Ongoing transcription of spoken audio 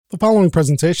The following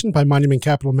presentation by Monument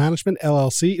Capital Management,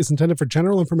 LLC, is intended for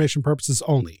general information purposes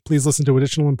only. Please listen to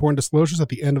additional important disclosures at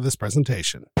the end of this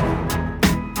presentation.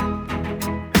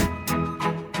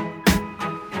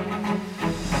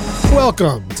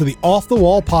 Welcome to the Off the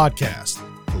Wall podcast.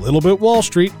 A little bit Wall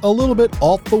Street, a little bit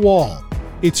off the wall.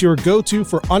 It's your go-to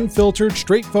for unfiltered,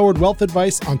 straightforward wealth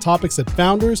advice on topics that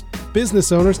founders,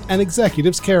 business owners, and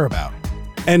executives care about.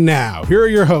 And now, here are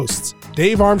your hosts,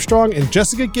 Dave Armstrong and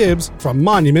Jessica Gibbs from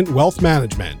Monument Wealth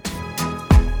Management.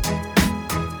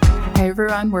 Hey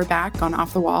everyone, we're back on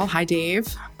Off the Wall. Hi,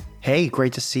 Dave. Hey,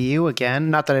 great to see you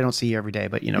again. Not that I don't see you every day,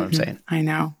 but you know what I'm saying. I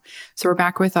know. So we're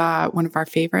back with one of our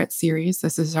favorite series.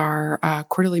 This is our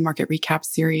quarterly market recap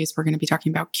series. We're going to be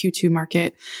talking about Q2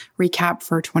 market recap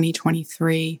for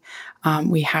 2023.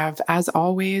 We have, as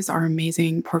always, our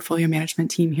amazing portfolio management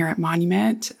team here at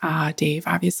Monument, Dave,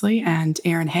 obviously, and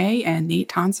Aaron Hay and Nate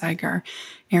Tonsager.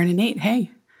 Aaron and Nate, hey.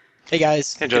 Hey,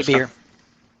 guys. Hey, good to be here.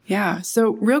 Yeah.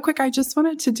 So real quick, I just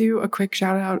wanted to do a quick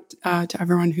shout out to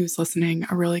everyone who's listening.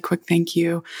 A really quick thank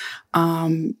you.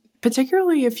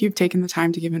 Particularly if you've taken the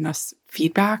time to give us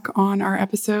feedback on our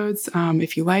episodes.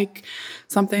 If you like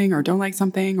something or don't like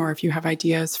something, or if you have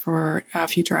ideas for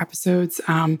future episodes.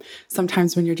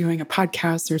 Sometimes when you're doing a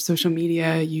podcast or social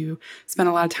media, you spend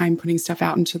a lot of time putting stuff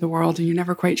out into the world and you're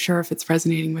never quite sure if it's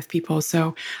resonating with people.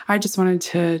 So I just wanted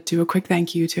to do a quick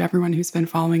thank you to everyone who's been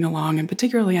following along, and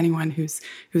particularly anyone who's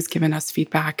given us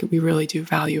feedback. We really do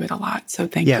value it a lot. So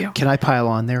thank you. Yeah, can I pile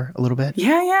on there a little bit?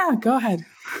 Yeah, go ahead.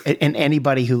 And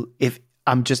anybody who, if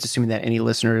I'm just assuming that any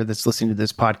listener that's listening to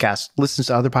this podcast listens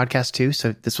to other podcasts too,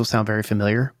 so this will sound very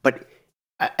familiar. But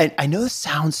I know this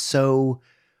sounds so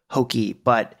hokey,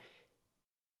 but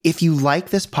if you like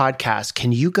this podcast,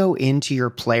 can you go into your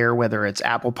player, whether it's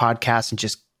Apple Podcasts, and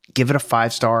just give it a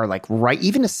 5-star, like write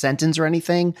even a sentence or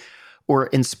anything, or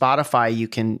in Spotify you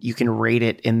can rate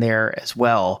it in there as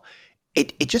well.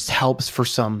 It just helps for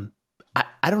some.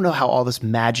 I don't know how all this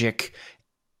magic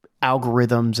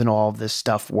algorithms and all of this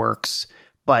stuff works,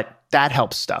 but that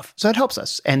helps stuff. So it helps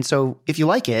us. And so if you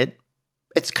like it,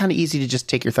 it's kind of easy to just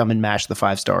take your thumb and mash the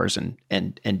 5 stars and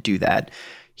do that.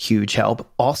 Huge help.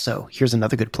 Also, here's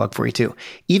another good plug for you too.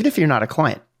 Even if you're not a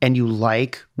client and you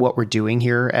like what we're doing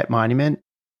here at Monument,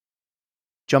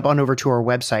 jump on over to our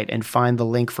website and find the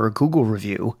link for a Google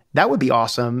review. That would be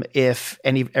awesome if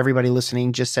everybody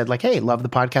listening just said like, hey, love the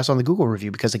podcast on the Google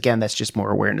review, because again, that's just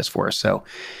more awareness for us. So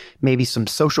maybe some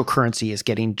social currency is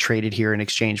getting traded here in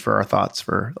exchange for our thoughts,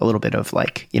 for a little bit of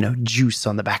like, juice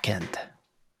on the back end.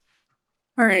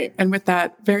 All right. And with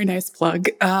that very nice plug,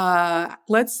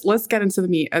 let's get into the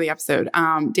meat of the episode.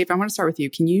 Dave, I want to start with you.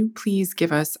 Can you please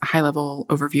give us a high-level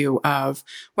overview of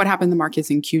what happened in the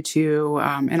markets in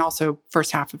Q2 and also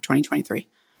first half of 2023?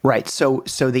 Right. So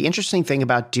the interesting thing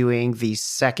about doing the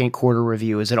second quarter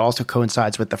review is it also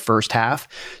coincides with the first half.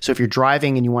 So if you're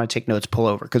driving and you want to take notes, pull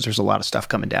over, because there's a lot of stuff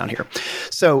coming down here.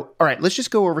 So, all right, let's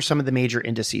just go over some of the major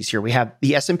indices here. We have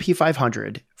the S&P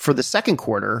 500 for the second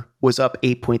quarter was up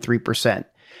 8.3%.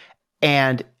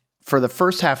 And for the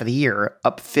first half of the year,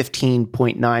 up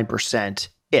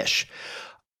 15.9%-ish,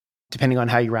 depending on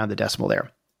how you round the decimal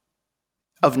there.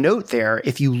 Of note there,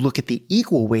 if you look at the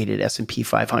equal weighted S&P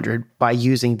 500 by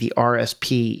using the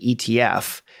RSP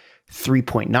ETF,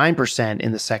 3.9%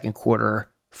 in the second quarter,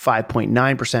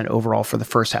 5.9% overall for the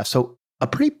first half. So a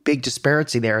pretty big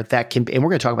disparity there that can be, and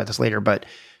we're going to talk about this later, but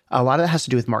a lot of that has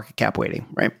to do with market cap weighting,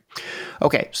 right?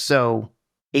 Okay, so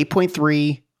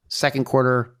 8.3 second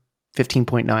quarter,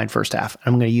 15.9 first half.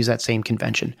 I'm going to use that same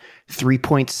convention.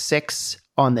 3.6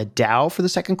 on the Dow for the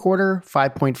second quarter,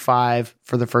 5.5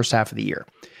 for the first half of the year.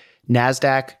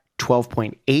 NASDAQ,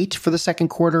 12.8 for the second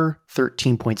quarter,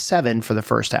 13.7 for the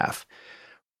first half.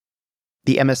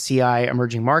 The MSCI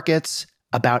emerging markets,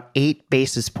 about 8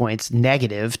 basis points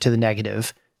negative to the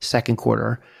negative second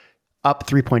quarter, up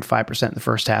 3.5% in the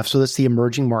first half. So that's the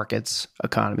emerging markets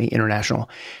economy,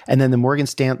 international. And then the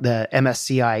the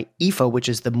MSCI EAFE, which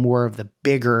is the more of the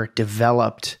bigger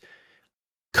developed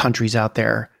countries out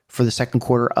there, for the second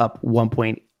quarter, up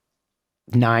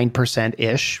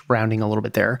 1.9%-ish, rounding a little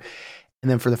bit there.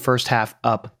 And then for the first half,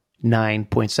 up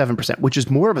 9.7%, which is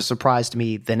more of a surprise to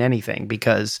me than anything,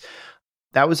 because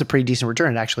that was a pretty decent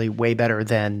return, actually way better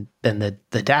than the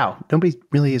Dow. Nobody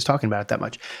really is talking about it that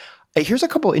much. Here's a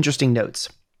couple interesting notes,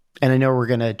 and I know we're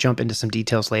going to jump into some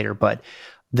details later, but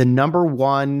the number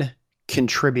one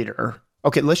contributor,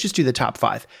 okay, let's just do the top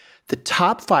 5. The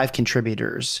top 5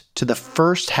 contributors to the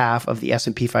first half of the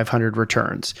S&P 500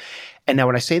 returns. And now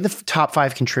when I say the top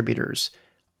 5 contributors,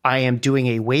 I am doing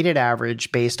a weighted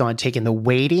average based on taking the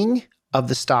weighting of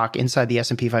the stock inside the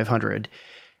S&P 500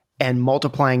 and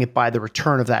multiplying it by the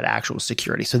return of that actual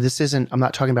security. So I'm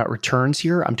not talking about returns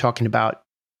here. I'm talking about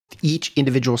each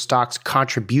individual stock's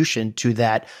contribution to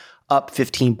that up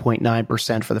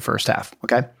 15.9% for the first half.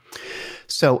 Okay.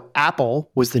 So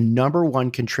Apple was the number one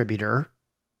contributor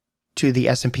to the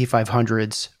S&P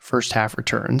 500's first half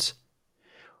returns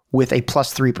with a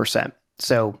plus 3%.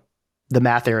 So the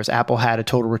math there is Apple had a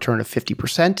total return of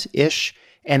 50%-ish,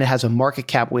 and it has a market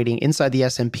cap weighting inside the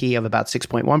S&P of about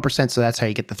 6.1%. So that's how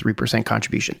you get the 3%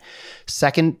 contribution.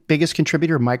 Second biggest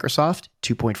contributor, Microsoft,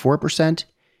 2.4%.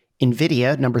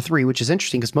 NVIDIA, number 3, which is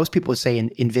interesting because most people would say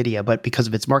NVIDIA, but because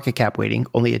of its market cap weighting,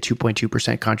 only a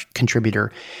 2.2%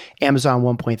 contributor. Amazon,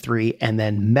 1.3%, and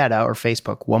then Meta or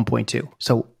Facebook, 1.2%.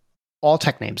 So all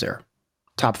tech names there,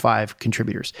 top 5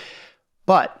 contributors.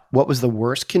 But what was the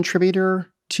worst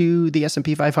contributor to the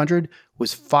S&P 500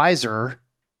 was Pfizer.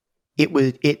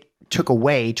 It took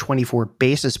away 24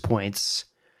 basis points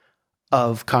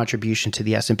of contribution to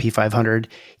the S&P 500.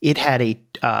 It had a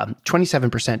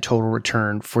 27% total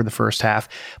return for the first half,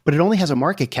 but it only has a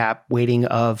market cap weighting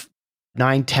of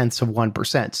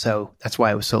 0.9%. So that's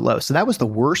why it was so low. So that was the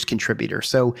worst contributor.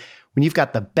 So when you've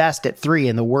got the best at 3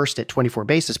 and the worst at 24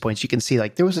 basis points, you can see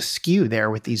like there was a skew there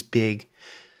with these big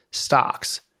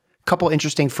stocks. A couple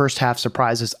interesting first half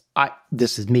surprises.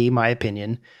 This is my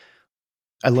opinion.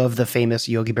 I love the famous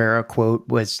Yogi Berra quote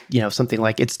was, something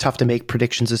like, it's tough to make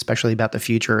predictions, especially about the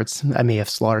future. I may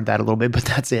have slaughtered that a little bit, but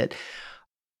that's it.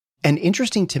 And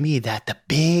interesting to me that the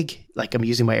big, like I'm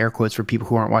using my air quotes for people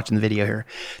who aren't watching the video here,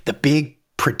 the big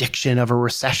prediction of a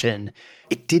recession,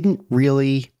 it didn't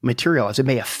really materialize. It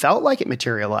may have felt like it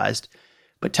materialized,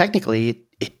 but technically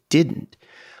it didn't.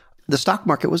 The stock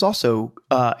market was also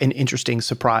an interesting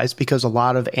surprise because a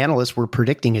lot of analysts were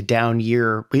predicting a down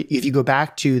year. If you go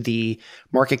back to the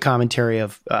market commentary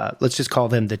of, let's just call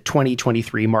them the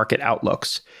 2023 market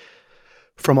outlooks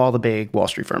from all the big Wall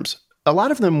Street firms, a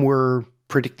lot of them were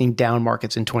predicting down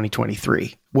markets in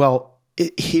 2023. Well,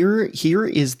 here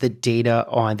is the data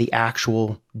on the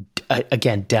actual,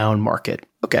 again, down market.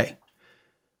 Okay.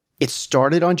 It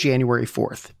started on January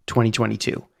 4th,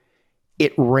 2022.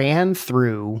 It ran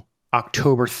through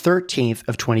October 13th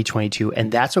of 2022.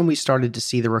 And that's when we started to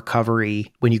see the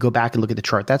recovery. When you go back and look at the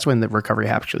chart, that's when the recovery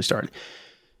actually started.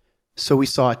 So we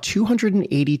saw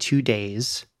 282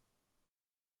 days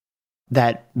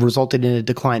that resulted in a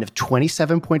decline of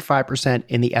 27.5%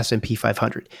 in the S&P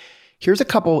 500. Here's a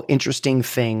couple interesting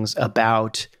things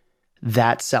about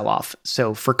that sell-off.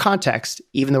 So for context,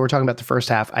 even though we're talking about the first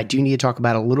half, I do need to talk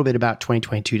about a little bit about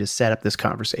 2022 to set up this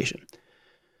conversation.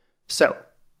 So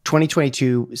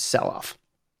 2022 sell-off.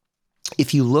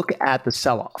 If you look at the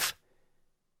sell-off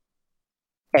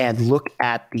and look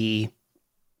at the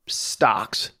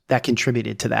stocks that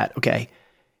contributed to that, okay,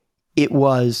 it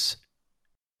was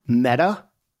Meta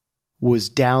was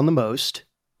down the most,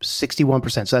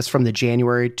 61%. So that's from the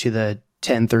January to the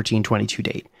 10/13/22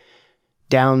 date.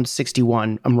 Down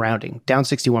 61, I'm rounding, down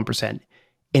 61%.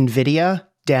 NVIDIA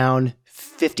down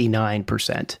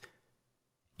 59%.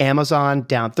 Amazon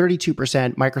down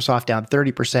 32%, Microsoft down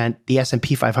 30%, the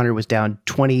S&P 500 was down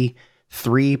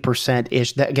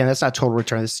 23%-ish. Again, that's not total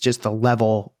return, this is just the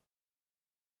level.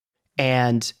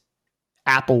 And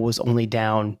Apple was only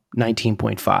down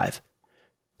 19.5%.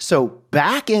 So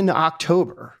back in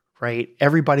October, right,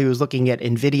 everybody was looking at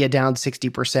NVIDIA down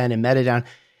 60% and Meta down,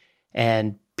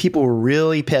 and people were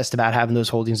really pissed about having those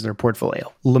holdings in their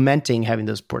portfolio, lamenting having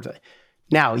those portfolio.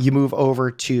 Now you move over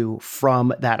to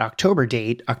from that October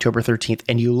date, October 13th,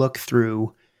 and you look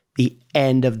through the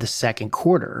end of the second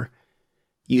quarter,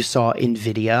 you saw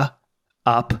NVIDIA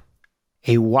up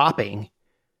a whopping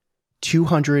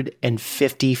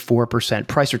 254%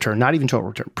 price return, not even total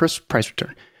return, price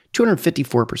return,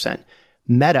 254%.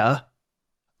 Meta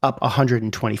up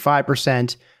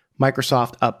 125%,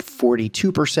 Microsoft up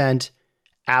 42%,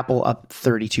 Apple up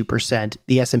 32%,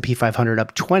 the S&P 500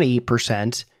 up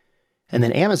 20%, and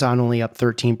then Amazon only up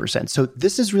 13%. So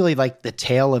this is really like the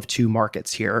tale of two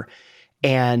markets here.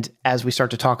 And as we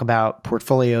start to talk about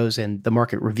portfolios and the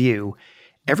market review,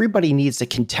 everybody needs to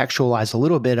contextualize a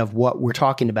little bit of what we're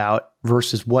talking about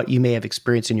versus what you may have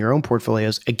experienced in your own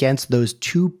portfolios against those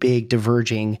two big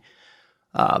diverging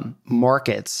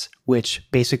markets, which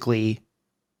basically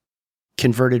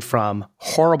converted from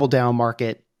horrible down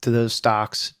market to those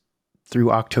stocks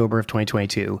through October of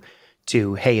 2022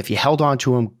 to, hey, if you held on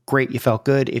to them, great, you felt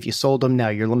good. If you sold them, now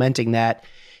you're lamenting that.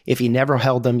 If you never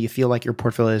held them, you feel like your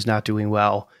portfolio is not doing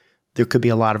well. There could be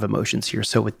a lot of emotions here.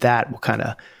 So with that, we'll kind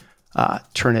of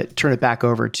turn it back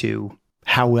over to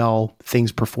how well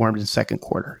things performed in the second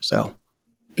quarter. So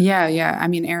Yeah. I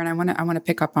mean, Aaron, I want to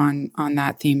pick up on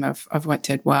that theme of what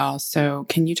did well. So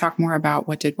can you talk more about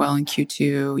what did well in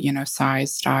Q2,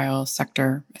 size, style,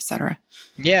 sector, et cetera?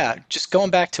 Yeah, just going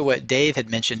back to what Dave had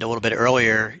mentioned a little bit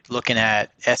earlier, looking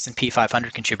at S&P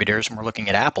 500 contributors, and we're looking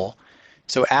at Apple.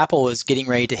 So Apple is getting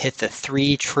ready to hit the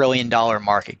 $3 trillion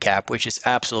market cap, which is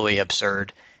absolutely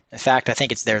absurd. In fact, I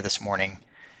think it's there this morning.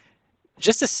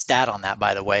 Just a stat on that,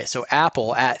 by the way. So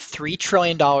Apple at $3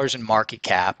 trillion in market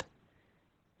cap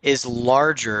is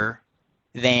larger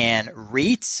than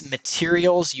REITs,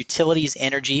 materials, utilities,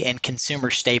 energy, and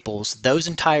consumer staples, those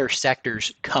entire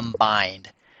sectors combined.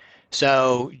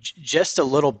 So just a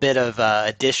little bit of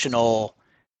additional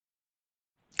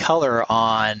color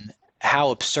on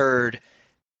how absurd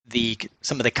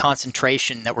some of the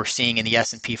concentration that we're seeing in the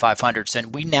S&P 500. So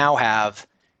we now have,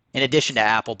 in addition to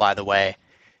Apple, by the way,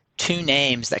 two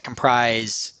names that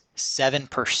comprise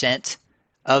 7%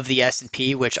 of the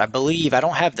S&P, which I believe, I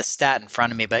don't have the stat in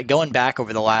front of me, but going back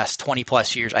over the last 20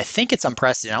 plus years, I think it's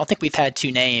unprecedented. I don't think we've had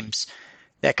two names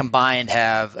that combined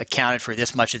have accounted for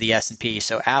this much of the S&P.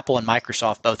 So Apple and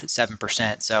Microsoft both at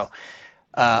 7%. So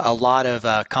a lot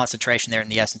of concentration there in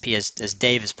the S&P, as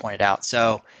Dave has pointed out.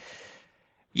 So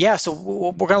yeah, so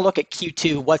we're going to look at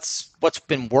Q2. What's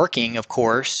been working, of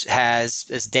course, has,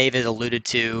 as David alluded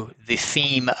to, the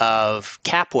theme of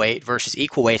cap weight versus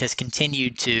equal weight has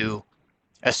continued to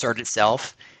assert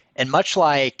itself. And much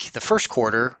like the first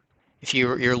quarter, if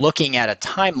you're looking at a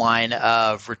timeline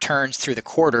of returns through the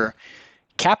quarter,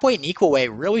 cap weight and equal weight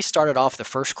really started off the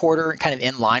first quarter kind of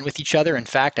in line with each other. In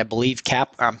fact, I believe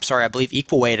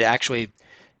equal weight had actually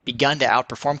begun to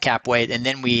outperform cap weight. And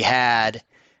then we had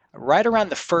right around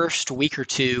the first week or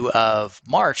two of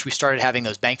March, we started having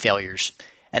those bank failures.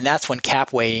 And that's when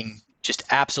cap weighting just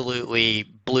absolutely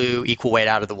blew equal weight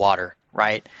out of the water,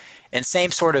 right? And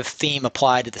same sort of theme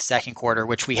applied to the second quarter,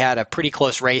 which we had a pretty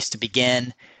close race to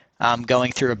begin,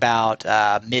 going through about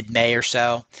mid-May or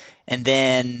so. And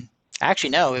then,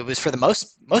 actually, no, it was for the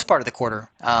most part of the quarter.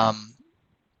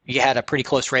 You had a pretty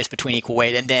close race between equal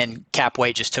weight, and then cap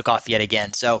weight just took off yet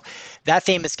again. So that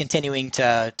theme is continuing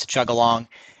to chug along.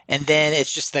 And then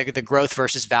it's just the growth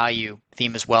versus value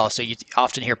theme as well. So you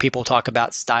often hear people talk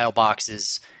about style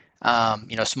boxes,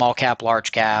 small cap,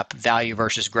 large cap, value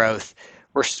versus growth.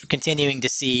 We're continuing to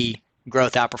see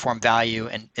growth outperform value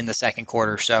in the second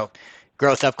quarter. So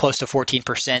growth up close to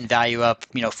 14%, value up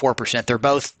 4%. They're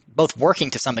both working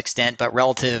to some extent, but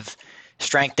relative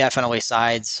strength definitely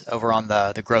sides over on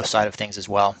the growth side of things as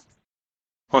well.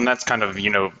 Well, and that's kind of,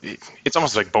 it's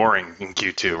almost like boring in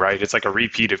Q2, right? It's like a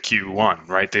repeat of Q1,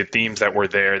 right? The themes that were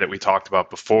there that we talked about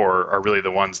before are really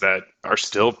the ones that are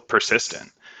still persistent.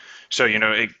 So,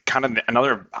 it kind of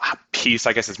another piece,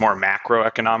 I guess it's more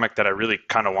macroeconomic that I really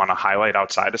kind of want to highlight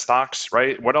outside of stocks,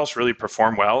 right? What else really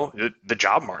performed well? The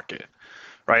job market,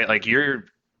 right? Like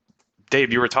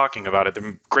Dave, you were talking about it.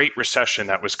 The great recession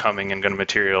that was coming and going to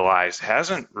materialize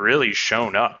hasn't really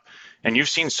shown up. And you've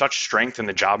seen such strength in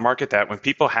the job market that when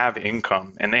people have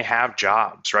income and they have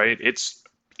jobs, right, it's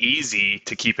easy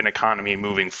to keep an economy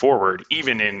moving forward,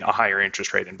 even in a higher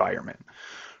interest rate environment,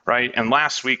 right? And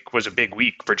last week was a big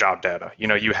week for job data.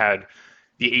 You had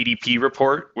the ADP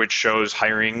report, which shows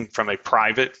hiring from a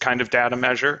private kind of data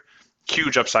measure.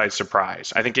 Huge upside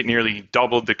surprise. I think it nearly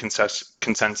doubled the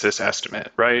consensus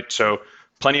estimate, right? So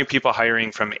plenty of people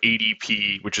hiring from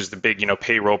ADP, which is the big,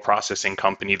 payroll processing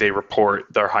company. They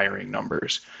report their hiring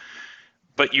numbers.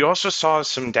 But you also saw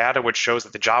some data which shows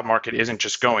that the job market isn't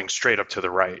just going straight up to the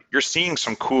right. You're seeing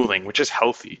some cooling, which is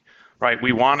healthy, right?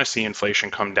 We want to see inflation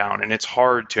come down, and it's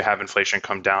hard to have inflation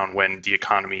come down when the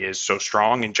economy is so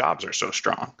strong and jobs are so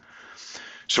strong.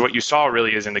 So what you saw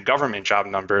really is in the government job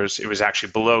numbers, it was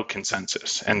actually below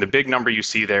consensus. And the big number you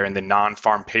see there in the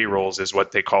non-farm payrolls is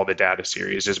what they call the data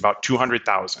series, is about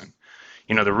 200,000.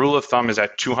 The rule of thumb is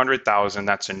at 200,000,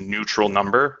 that's a neutral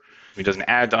number. It doesn't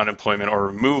add to unemployment or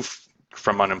remove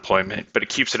from unemployment, but it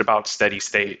keeps it about steady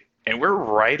state. And we're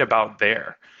right about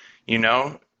there,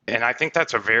 And I think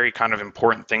that's a very kind of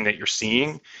important thing that you're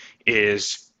seeing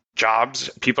is jobs,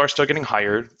 people are still getting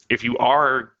hired. If you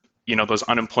are those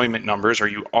unemployment numbers, or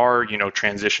you are,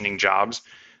 transitioning jobs,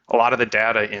 a lot of the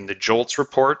data in the JOLTS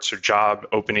reports, or job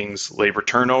openings, labor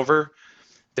turnover,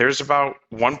 there's about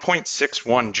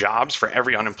 1.61 jobs for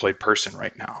every unemployed person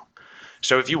right now.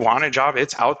 So if you want a job,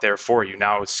 it's out there for you.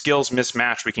 Now, skills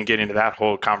mismatch, we can get into that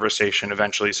whole conversation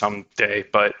eventually someday.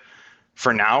 But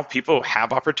for now, people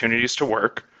have opportunities to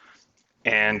work,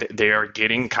 and they are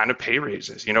getting kind of pay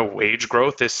raises. Wage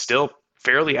growth is still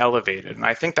fairly elevated. And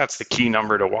I think that's the key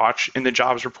number to watch in the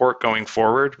jobs report going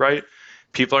forward, right?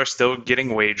 People are still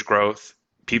getting wage growth.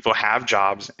 people have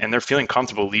jobs and they're feeling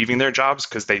comfortable leaving their jobs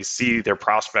because they see their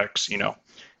prospects,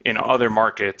 in other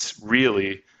markets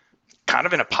really kind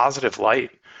of in a positive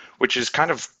light, which is kind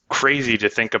of crazy to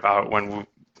think about when,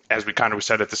 as we kind of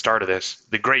said at the start of this,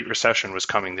 the Great Recession was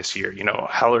coming this year.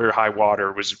 Hell or high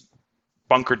water was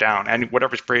bunker down, and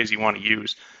whatever phrase you want to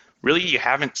use. Really, you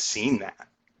haven't seen that.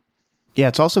 Yeah,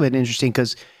 it's also been interesting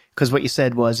because what you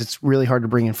said was it's really hard to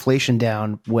bring inflation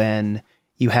down when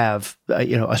you have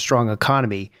a strong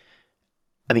economy.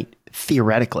 I mean,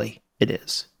 theoretically, it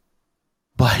is,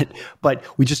 but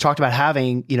we just talked about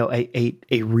having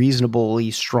a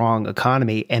reasonably strong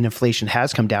economy, and inflation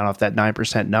has come down off that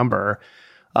 9% number.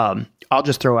 I'll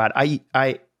just throw out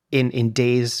in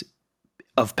days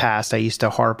of past, I used to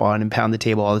harp on and pound the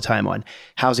table all the time on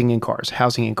housing and cars,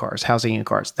 housing and cars, housing and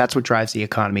cars. That's what drives the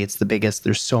economy. It's the biggest.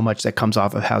 There's so much that comes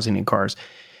off of housing and cars.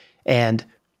 And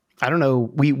I don't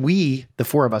know, we the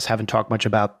four of us haven't talked much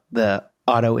about the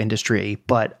auto industry,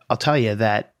 but I'll tell you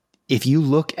that if you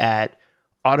look at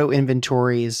auto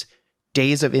inventories,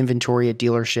 days of inventory at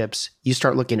dealerships, you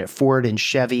start looking at Ford and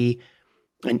Chevy,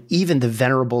 and even the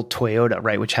venerable Toyota,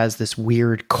 right, which has this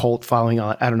weird cult following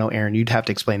on. I don't know, Aaron, you'd have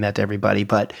to explain that to everybody,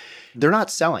 but they're not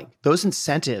selling. Those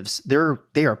incentives,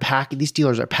 they are packing, these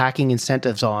dealers are packing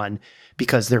incentives on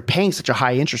because they're paying such a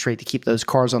high interest rate to keep those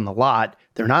cars on the lot.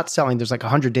 They're not selling. There's like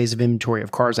 100 days of inventory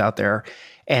of cars out there.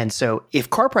 And so if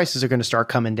car prices are going to start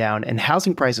coming down and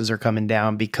housing prices are coming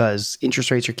down because interest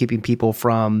rates are keeping people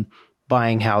from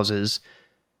buying houses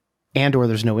and or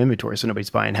there's no inventory, so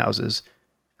nobody's buying houses,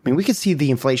 I mean, we could see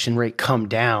the inflation rate come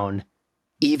down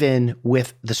even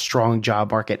with the strong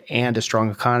job market and a strong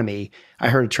economy. I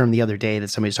heard a term the other day that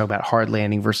somebody was talking about hard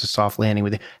landing versus soft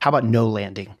landing. How about no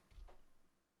landing?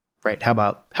 Right? How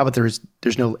about there's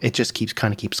no, it just keeps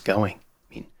going.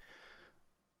 I mean,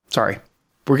 sorry.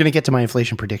 We're going to get to my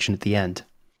inflation prediction at the end.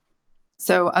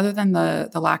 So other than the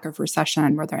lack of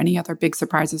recession, were there any other big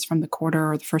surprises from the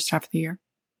quarter or the first half of the year?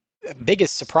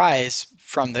 Biggest surprise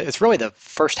it's really the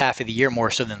first half of the year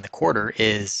more so than the quarter,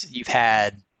 is you've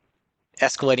had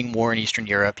escalating war in Eastern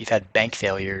Europe, you've had bank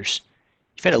failures,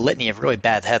 you've had a litany of really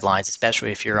bad headlines,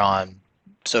 especially if you're on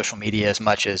social media as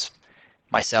much as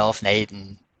myself, Nate,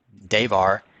 and Dave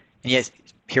are. And yet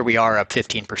here we are up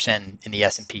 15% in the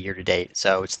S&P year to date.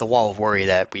 So it's the wall of worry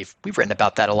that we've written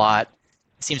about that a lot.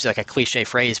 It seems like a cliche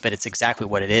phrase, but it's exactly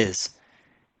what it is.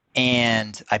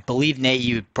 And I believe, Nate,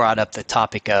 you brought up the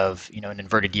topic of an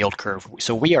inverted yield curve.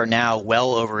 So we are now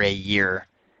well over a year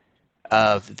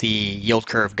of the yield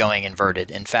curve going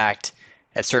inverted. In fact,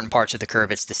 at certain parts of the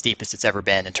curve, it's the steepest it's ever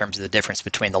been in terms of the difference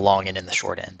between the long end and the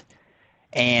short end.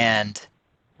 And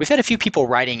we've had a few people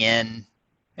writing in.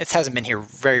 It hasn't been here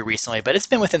very recently, but it's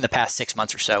been within the past 6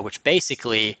 months or so, which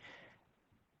basically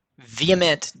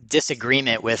vehement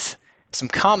disagreement with some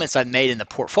comments I've made in the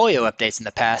portfolio updates in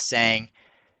the past saying,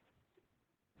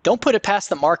 don't put it past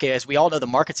the market. As we all know, the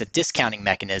market's a discounting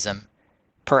mechanism.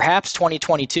 Perhaps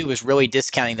 2022 was really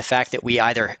discounting the fact that we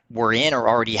either were in or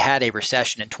already had a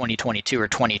recession in 2022 or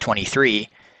 2023,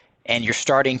 and you're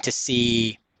starting to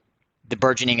see the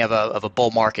burgeoning of a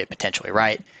bull market potentially,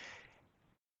 right?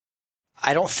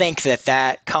 I don't think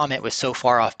that comment was so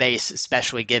far off base,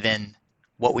 especially given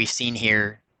what we've seen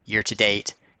here year to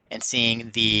date and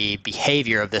seeing the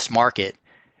behavior of this market.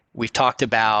 We've talked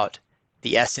about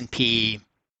the S&P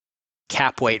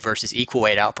cap weight versus equal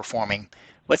weight outperforming.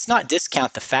 Let's not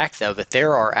discount the fact, though, that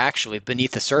there are actually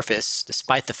beneath the surface,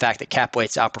 despite the fact that cap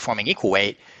weight's outperforming equal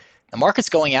weight, the market's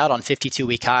going out on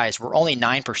 52-week highs. We're only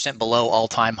 9% below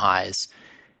all-time highs.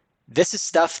 This is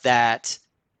stuff that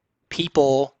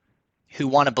people who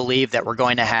want to believe that we're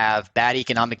going to have bad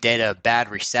economic data, bad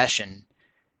recession,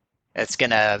 that's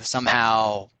going to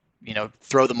somehow,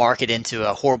 throw the market into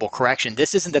a horrible correction.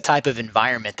 This isn't the type of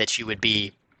environment that you'd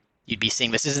be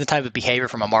seeing. This isn't the type of behavior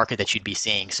from a market that you'd be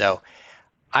seeing. So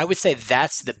I would say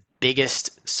that's the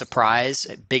biggest surprise,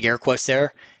 big air quotes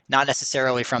there, not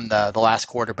necessarily from the last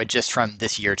quarter, but just from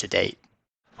this year to date.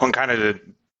 One kind of the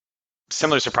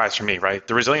similar surprise for me, right?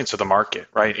 The resilience of the market,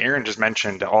 right? Aaron just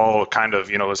mentioned all kind of,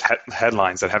 those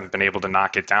headlines that haven't been able to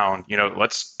knock it down.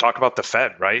 Let's talk about the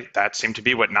Fed, right? That seemed to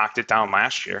be what knocked it down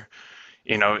last year.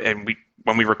 And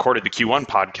when we recorded the Q1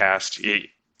 podcast,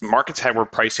 markets were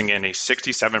pricing in a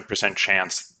 67%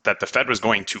 chance that the Fed was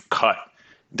going to cut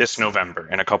this November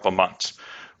in a couple of months.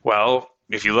 Well,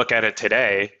 if you look at it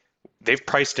today, they've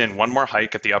priced in one more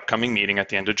hike at the upcoming meeting at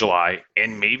the end of July,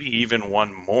 and maybe even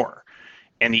one more.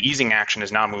 And the easing action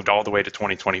has now moved all the way to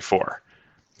 2024.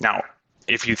 Now,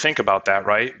 if you think about that,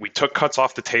 right, we took cuts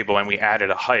off the table and we added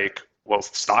a hike. Well,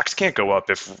 stocks can't go up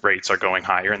if rates are going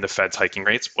higher and the Fed's hiking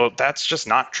rates. Well, that's just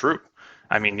not true.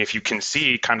 I mean, if you can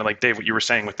see, kind of like Dave, what you were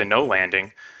saying with the no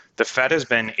landing, the Fed has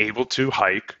been able to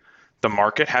hike, the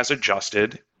market has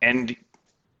adjusted, and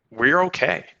we're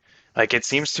okay. Like it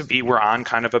seems to be we're on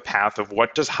kind of a path of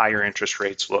what does higher interest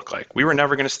rates look like? We were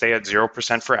never going to stay at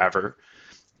 0% forever.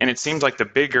 And it seems like the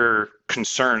bigger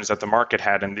concerns that the market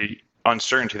had and the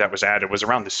uncertainty that was added was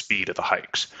around the speed of the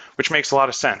hikes, which makes a lot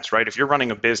of sense, right? If you're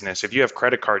running a business, if you have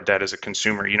credit card debt as a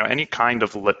consumer, any kind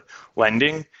of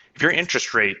lending, if your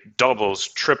interest rate doubles,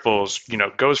 triples,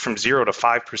 goes from 0 to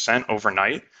 5%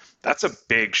 overnight, that's a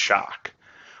big shock.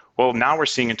 Well, now we're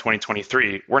seeing in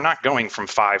 2023, we're not going from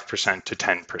 5% to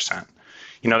 10%.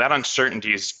 That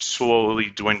uncertainty is slowly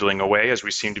dwindling away as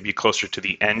we seem to be closer to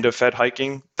the end of Fed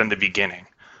hiking than the beginning,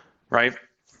 right?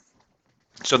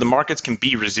 So the markets can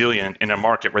be resilient in a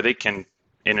market where they can,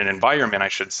 in an environment, I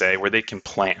should say, where they can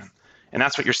plan. And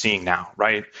that's what you're seeing now,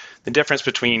 right? The difference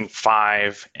between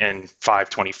 5 and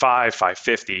 525,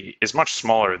 550 is much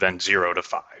smaller than 0 to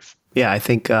 5. Yeah, I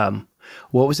think,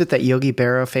 what was it that Yogi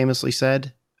Berra famously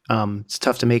said? It's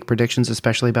tough to make predictions,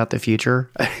 especially about the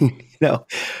future.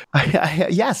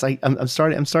 Yes, I'm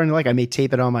starting to like. I may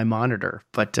tape it on my monitor,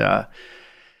 but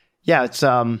yeah, it's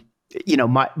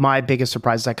my biggest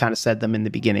surprises. I kind of said them in the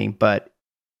beginning, but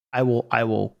I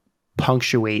will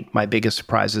punctuate my biggest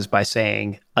surprises by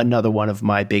saying another one of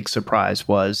my big surprise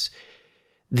was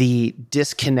the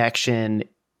disconnection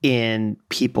in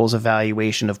people's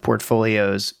evaluation of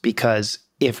portfolios. Because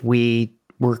if we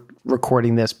were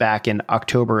recording this back in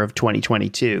October of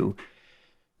 2022,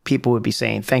 people would be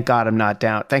saying, thank God I'm not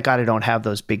down. Thank God I don't have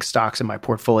those big stocks in my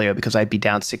portfolio because I'd be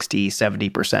down 60,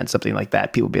 70%, something like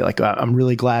that. People would be like, I'm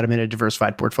really glad I'm in a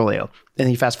diversified portfolio. And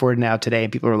then you fast forward now today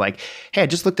and people are like, hey, I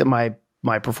just looked at my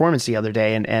performance the other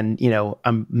day and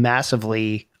I'm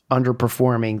massively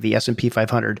underperforming the S&P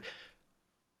 500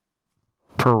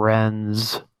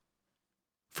 parens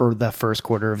for the first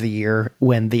quarter of the year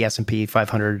when the S&P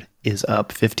 500 is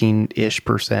up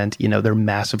 15-ish%. They're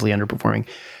massively underperforming.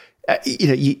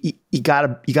 You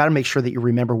gotta make sure that you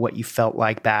remember what you felt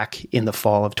like back in the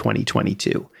fall of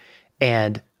 2022.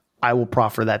 And I will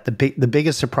proffer that the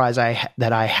biggest surprise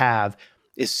that I have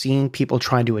is seeing people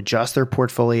trying to adjust their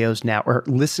portfolios now, or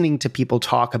listening to people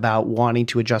talk about wanting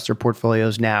to adjust their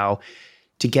portfolios now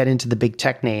to get into the big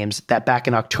tech names that back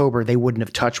in October they wouldn't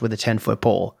have touched with a 10-foot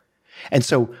pole. And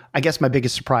so I guess my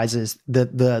biggest surprise is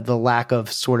the lack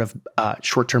of sort of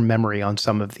short-term memory on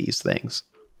some of these things.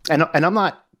 And I'm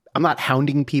not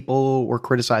hounding people or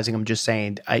criticizing. I'm just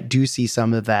saying I do see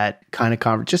some of that kind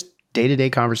of just day-to-day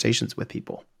conversations with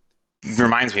people. It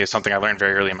reminds me of something I learned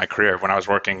very early in my career when I was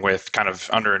working with kind of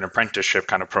under an apprenticeship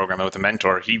kind of program with a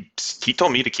mentor. He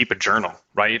told me to keep a journal,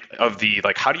 right? Of the,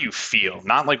 like, how do you feel?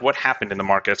 Not like what happened in the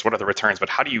markets, what are the returns, but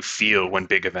how do you feel when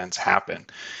big events happen?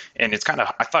 And it's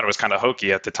I thought it was kind of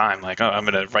hokey at the time. Like, oh, I'm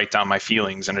going to write down my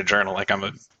feelings in a journal. Like I'm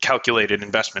a calculated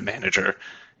investment manager.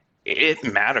 It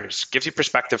matters. Gives you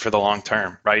perspective for the long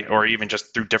term, right? Or even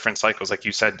just through different cycles, like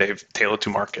you said, Dave, tailored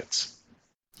to markets.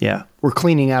 Yeah. We're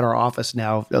cleaning out our office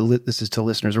now. This is to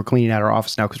listeners. We're cleaning out our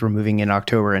office now because we're moving in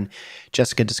October. And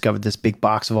Jessica discovered this big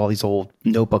box of all these old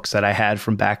notebooks that I had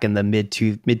from back in the mid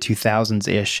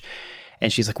 2000s-ish.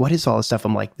 And she's like, what is all this stuff?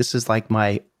 I'm like, this is like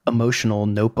my emotional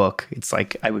notebook. It's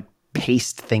like I would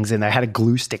paste things in there. I had a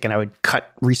glue stick and I would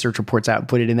cut research reports out and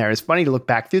put it in there. It's funny to look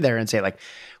back through there and say like,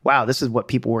 wow, this is what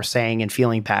people were saying and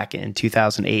feeling back in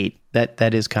 2008.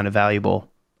 That is kind of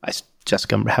valuable.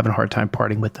 Jessica, I'm having a hard time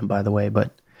parting with them, by the way,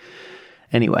 but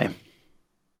anyway.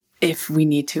 If we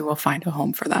need to, we'll find a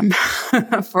home for them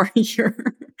for a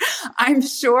year. I'm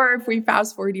sure if we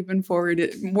fast forward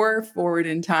more forward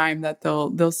in time, that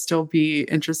they'll still be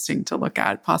interesting to look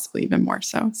at, possibly even more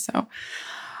so. So,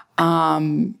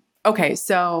 okay.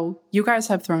 So you guys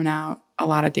have thrown out a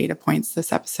lot of data points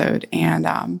this episode, and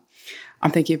I'm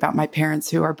thinking about my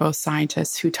parents who are both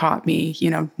scientists who taught me,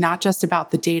 not just about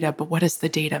the data, but what does the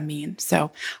data mean?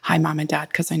 So hi, Mom and Dad,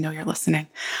 because I know you're listening.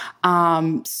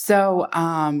 What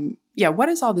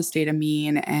does all this data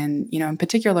mean? And, in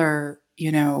particular,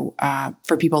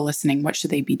 for people listening, what should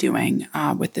they be doing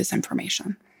with this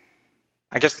information?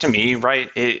 I guess to me, right,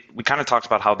 we kind of talked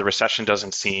about how the recession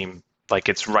doesn't seem like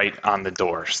it's right on the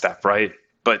doorstep, right?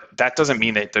 But that doesn't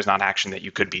mean that there's not action that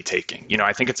you could be taking.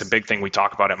 I think it's a big thing we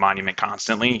talk about at Monument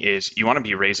constantly is you want to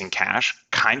be raising cash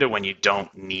kind of when you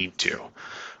don't need to,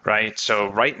 right? So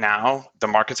right now, the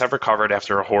markets have recovered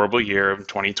after a horrible year of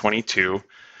 2022.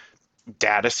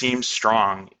 Data seems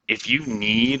strong. If you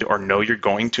need or know you're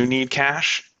going to need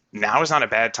cash, now is not a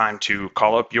bad time to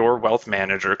call up your wealth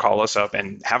manager, call us up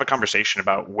and have a conversation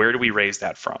about where do we raise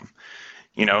that from?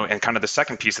 And kind of the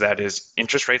second piece of that is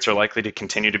interest rates are likely to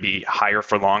continue to be higher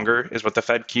for longer, is what the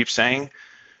Fed keeps saying.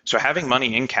 So having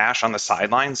money in cash on the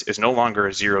sidelines is no longer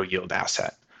a zero yield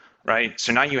asset, right?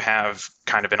 So now you have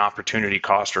kind of an opportunity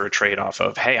cost or a trade-off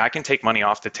of, hey, I can take money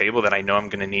off the table that I know I'm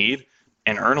going to need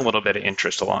and earn a little bit of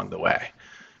interest along the way.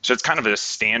 So it's kind of a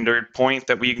standard point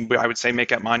that I would say,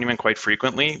 make at Monument quite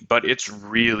frequently, but it's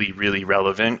really, really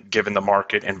relevant given the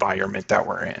market environment that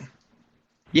we're in.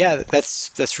 Yeah,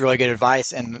 that's really good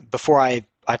advice. And before I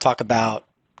talk about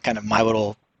kind of my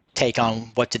little take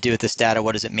on what to do with this data,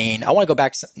 what does it mean? I want to go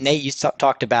back. Nate, you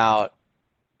talked about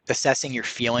assessing your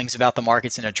feelings about the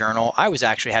markets in a journal. I was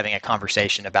actually having a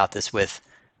conversation about this with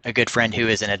a good friend who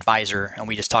is an advisor, and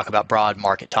we just talk about broad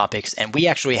market topics. And we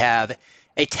actually have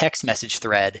a text message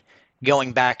thread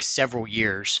going back several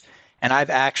years. And I've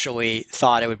actually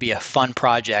thought it would be a fun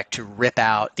project to rip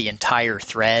out the entire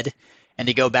thread and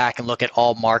to go back and look at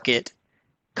all market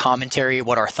commentary,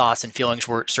 what our thoughts and feelings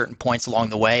were at certain points along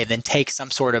the way, and then take some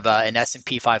sort of an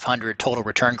S&P 500 total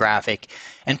return graphic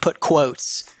and put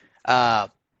quotes,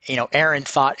 Aaron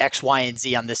thought X, Y, and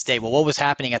Z on this day. Well, what was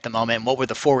happening at the moment and what were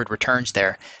the forward returns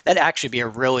there? That'd actually be a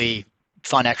really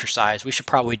fun exercise. We should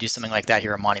probably do something like that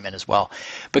here at Monument as well.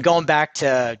 But going back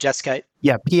to Jessica.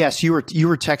 Yeah. P.S. You were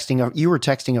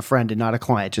texting a friend and not a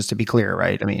client, just to be clear,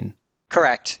 right? I mean,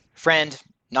 correct. Friend,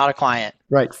 not a client.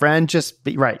 Right. Friend, just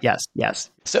be right. Yes.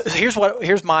 So here's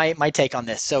my take on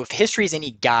this. So if history is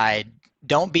any guide,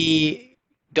 don't be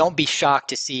shocked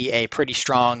to see a pretty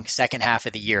strong second half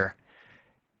of the year.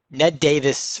 Ned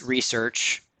Davis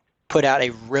Research put out a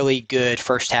really good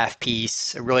first half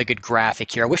piece, a really good graphic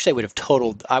here. I wish they would have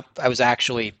totaled. I was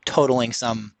actually totaling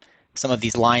some of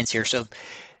these lines here. So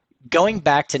going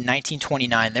back to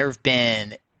 1929, there have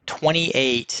been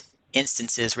 28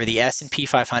 instances where the S&P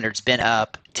 500 has been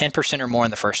up 10% or more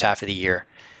in the first half of the year.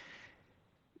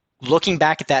 Looking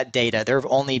back at that data, there have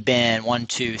only been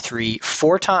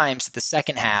 4 times that the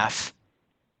second half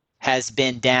has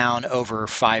been down over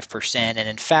 5%. And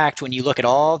in fact, when you look at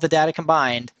all the data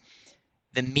combined,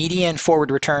 the median forward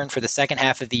return for the second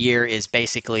half of the year is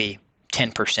basically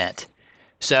 10%.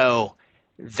 So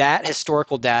that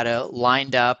historical data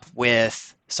lined up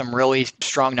with some really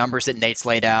strong numbers that Nate's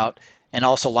laid out, and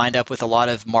also lined up with a lot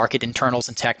of market internals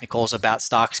and technicals about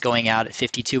stocks going out at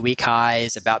 52-week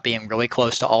highs, about being really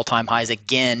close to all-time highs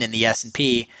again in the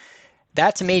S&P.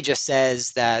 That to me just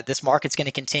says that this market's going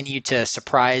to continue to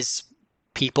surprise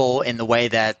people in the way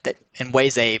that in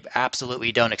ways they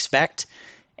absolutely don't expect.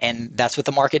 And that's what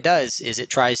the market does, is it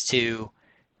tries to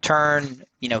turn,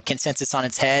 consensus on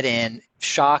its head and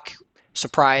shock,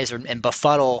 surprise, and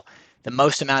befuddle the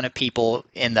most amount of people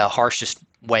in the harshest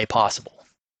way possible.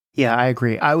 Yeah, I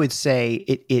agree. I would say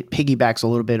it piggybacks a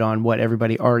little bit on what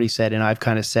everybody already said, and I've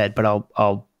kind of said, but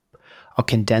I'll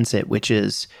condense it, which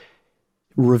is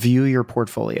review your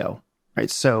portfolio, right?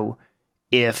 So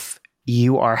if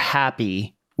you are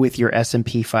happy with your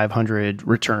S&P 500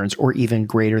 returns or even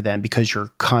greater than, because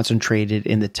you're concentrated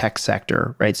in the tech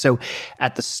sector, right? So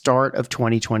at the start of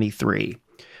 2023,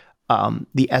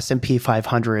 the S&P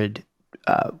 500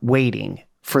 weighting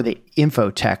for the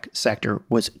infotech sector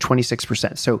was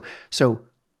 26%. So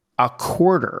a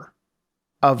quarter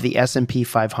of the S&P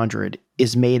 500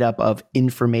 is made up of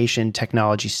information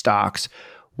technology stocks,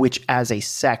 which as a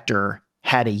sector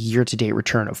had a year-to-date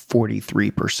return of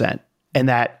 43%. And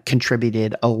that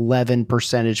contributed 11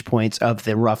 percentage points of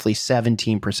the roughly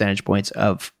 17 percentage points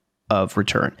of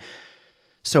return.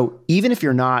 So even if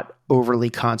you're not overly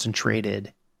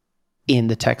concentrated in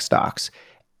the tech stocks,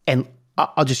 and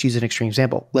I'll just use an extreme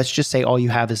example. Let's just say all you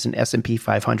have is an S&P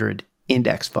 500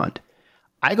 index fund.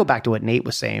 I go back to what Nate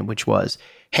was saying, which was,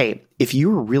 hey, if you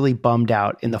were really bummed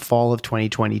out in the fall of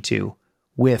 2022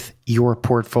 with your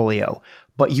portfolio,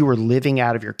 but you were living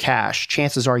out of your cash,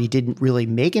 chances are you didn't really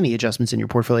make any adjustments in your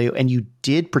portfolio, and you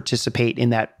did participate in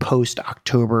that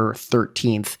post-October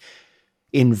 13th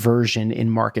inversion in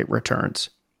market returns,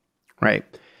 right?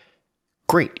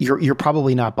 Great. You're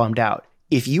probably not bummed out.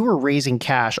 If you were raising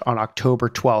cash on October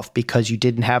 12th because you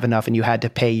didn't have enough and you had to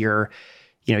pay your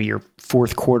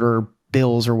fourth quarter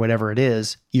bills or whatever it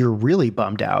is, you're really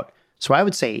bummed out. So I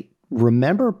would say,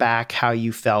 remember back how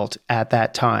you felt at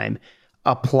that time,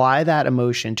 apply that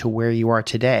emotion to where you are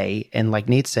today. And like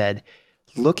Nate said,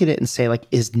 look at it and say, like,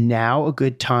 is now a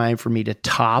good time for me to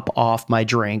top off my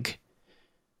drink,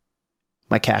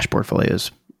 my cash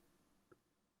portfolios?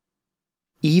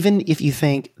 Even if you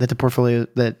think that the portfolio,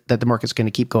 that the market's going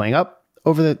to keep going up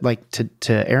over the, like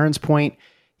to Aaron's point,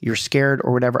 you're scared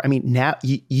or whatever. I mean, now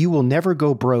you will never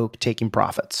go broke taking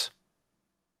profits.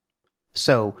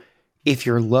 So if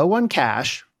you're low on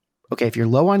cash, okay, if you're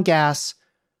low on gas,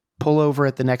 pull over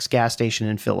at the next gas station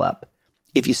and fill up.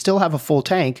 If you still have a full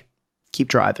tank, keep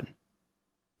driving.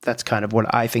 That's kind of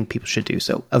what I think people should do.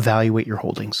 So evaluate your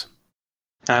holdings.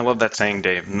 I love that saying,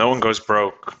 Dave. No one goes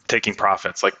broke taking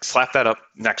profits. Like, slap that up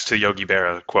next to Yogi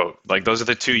Berra quote. Like, those are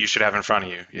the two you should have in front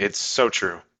of you. It's so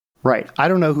true. Right. I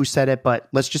don't know who said it, but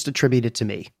let's just attribute it to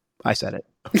me. I said it.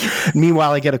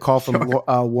 Meanwhile, I get a call from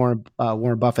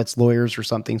Warren Buffett's lawyers or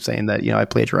something saying that, I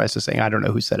plagiarized the saying. I don't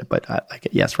know who said it, but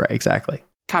yes, right, exactly.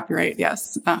 Copyright,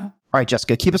 yes. All right,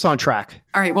 Jessica, keep us on track.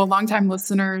 All right. Well, longtime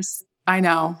listeners, I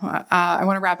know. I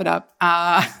want to wrap it up.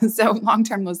 So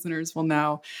long-term listeners will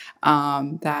know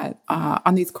that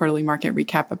on these quarterly market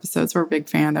recap episodes, we're a big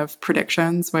fan of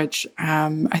predictions, which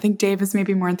I think Dave is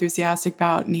maybe more enthusiastic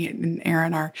about. Nate and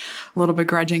Aaron are a little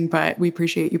begrudging, but we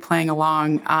appreciate you playing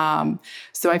along.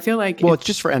 So I feel like... Well, it's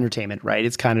just for entertainment, right?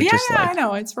 It's kind of just like... I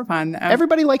know. It's for fun.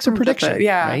 Everybody likes a prediction,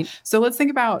 right? So let's think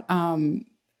about,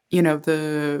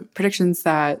 the predictions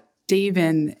that Dave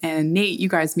and Nate, you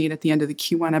guys meet at the end of the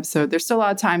Q1 episode. There's still a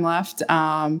lot of time left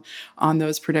on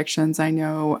those predictions. I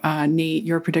know, Nate,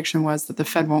 your prediction was that the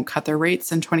Fed won't cut their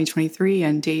rates in 2023.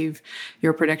 And Dave,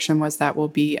 your prediction was that we'll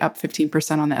be up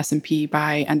 15% on the S&P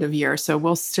by end of year. So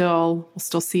we'll still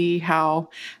see how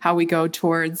we go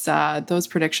towards those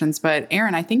predictions. But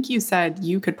Aaron, I think you said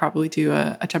you could probably do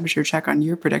a temperature check on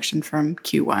your prediction from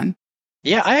Q1.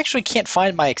 Yeah, I actually can't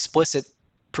find my explicit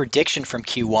prediction from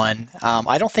Q1.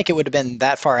 I don't think it would have been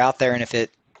that far out there, and if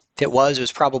it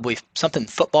was probably something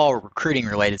football or recruiting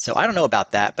related. So I don't know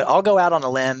about that, but I'll go out on a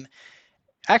limb.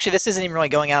 Actually, this isn't even really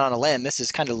going out on a limb. This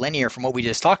is kind of linear from what we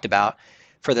just talked about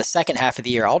for the second half of the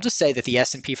year. I'll just say that the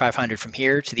S&P 500 from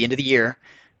here to the end of the year,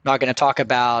 I'm not going to talk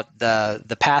about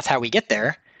the path, how we get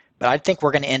there, but I think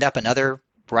we're going to end up another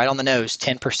right on the nose,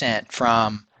 10%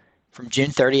 from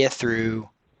June 30th through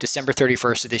December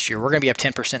 31st of this year. We're going to be up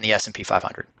 10% in the S&P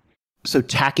 500. So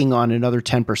tacking on another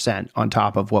 10% on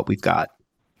top of what we've got.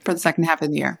 For the second half of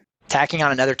the year. Tacking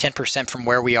on another 10% from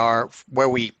where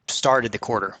we started the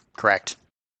quarter, correct?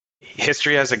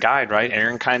 History as a guide, right?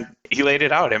 Aaron he laid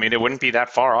it out. I mean, it wouldn't be that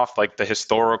far off, like the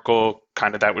historical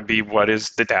that would be what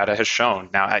the data has shown.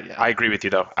 Now, I agree with you,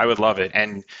 though. I would love it.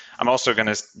 And I'm also going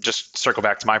to just circle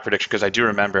back to my prediction because I do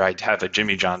remember I have a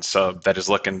Jimmy John sub that is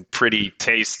looking pretty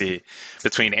tasty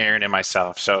between Aaron and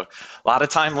myself. So a lot of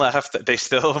time left. They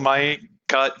still might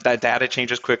cut. That data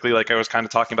changes quickly, like I was kind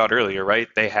of talking about earlier, right?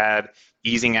 They had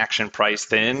easing action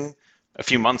priced in a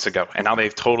few months ago, and now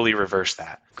they've totally reversed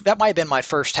that. That might have been my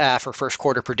first half or first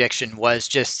quarter prediction, was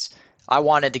just I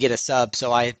wanted to get a sub,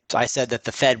 so I said that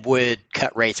the Fed would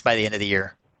cut rates by the end of the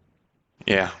year.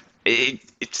 Yeah, it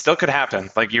still could happen,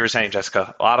 like you were saying,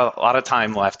 Jessica. A lot of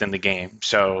time left in the game.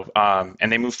 So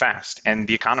and they move fast, and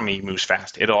the economy moves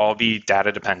fast. It'll all be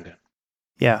data dependent.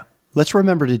 Yeah, let's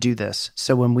remember to do this.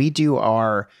 So when we do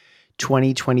our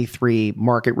 2023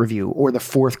 market review, or the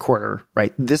fourth quarter,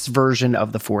 right? This version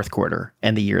of the fourth quarter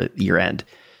and the year end.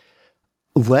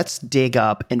 Let's dig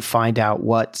up and find out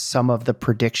what some of the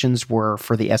predictions were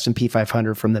for the S&P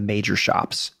 500 from the major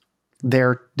shops.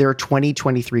 Their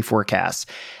 2023 forecasts.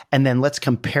 And then let's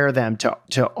compare them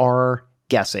to our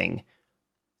guessing.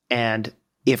 And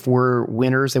if we're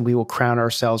winners, then we will crown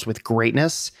ourselves with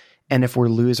greatness. And if we're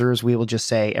losers, we will just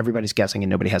say everybody's guessing and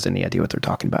nobody has any idea what they're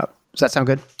talking about. Does that sound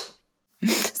good?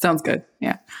 Sounds good.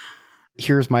 Yeah.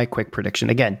 Here's my quick prediction.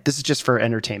 Again, this is just for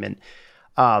entertainment.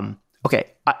 Okay.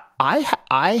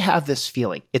 I have this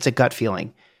feeling, it's a gut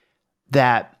feeling,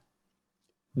 that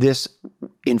this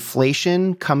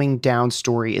inflation coming down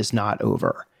story is not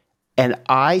over. And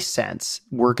I sense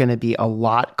we're going to be a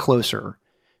lot closer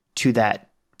to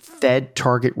that Fed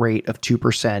target rate of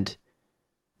 2%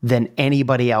 than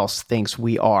anybody else thinks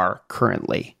we are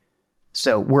currently.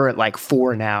 So we're at like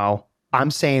 4 now. I'm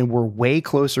saying we're way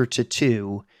closer to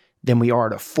 2 than we are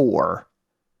to 4,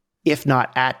 if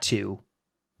not at 2,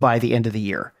 by the end of the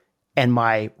year. And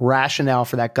my rationale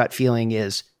for that gut feeling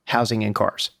is housing and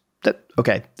cars.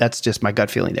 That's just my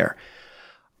gut feeling there.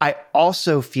 I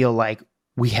also feel like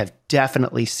we have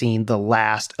definitely seen the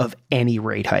last of any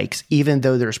rate hikes, even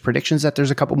though there's predictions that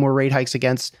there's a couple more rate hikes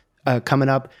coming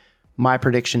up. My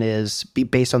prediction is,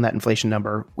 based on that inflation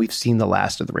number, we've seen the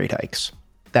last of the rate hikes.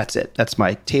 That's it. That's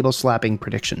my table slapping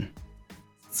prediction.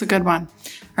 It's a good one.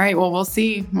 All right. Well, we'll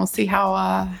see. We'll see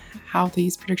how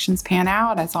these predictions pan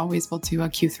out. As always, we'll do a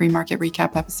Q3 market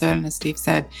recap episode. And as Dave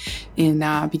said, in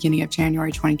beginning of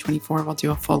January 2024, we'll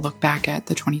do a full look back at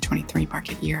the 2023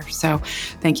 market year. So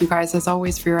thank you guys, as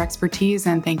always, for your expertise.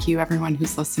 And thank you, everyone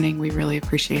who's listening. We really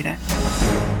appreciate it.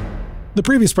 The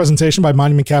previous presentation by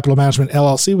Monument Capital Management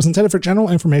LLC was intended for general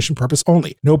information purpose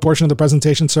only. No portion of the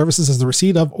presentation services as the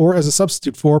receipt of or as a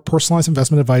substitute for personalized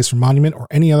investment advice from Monument or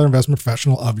any other investment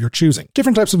professional of your choosing.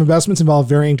 Different types of investments involve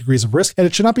varying degrees of risk, and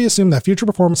it should not be assumed that future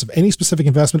performance of any specific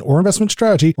investment or investment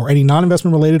strategy or any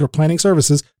non-investment related or planning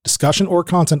services, discussion, or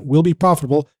content will be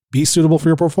profitable, be suitable for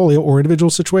your portfolio or individual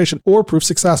situation, or prove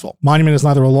successful. Monument is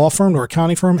neither a law firm nor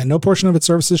accounting firm, and no portion of its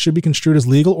services should be construed as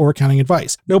legal or accounting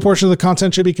advice. No portion of the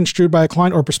content should be construed by a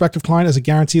client or prospective client as a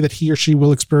guarantee that he or she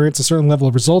will experience a certain level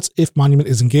of results if Monument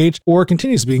is engaged or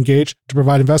continues to be engaged to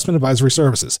provide investment advisory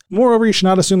services. Moreover, you should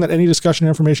not assume that any discussion or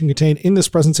information contained in this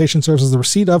presentation serves as the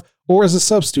receipt of or as a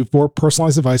substitute for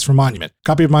personalized advice from Monument. A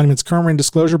copy of Monument's current written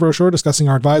disclosure brochure discussing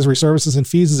our advisory services and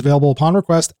fees is available upon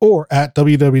request or at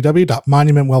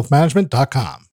www.monumentwealthmanagement.com.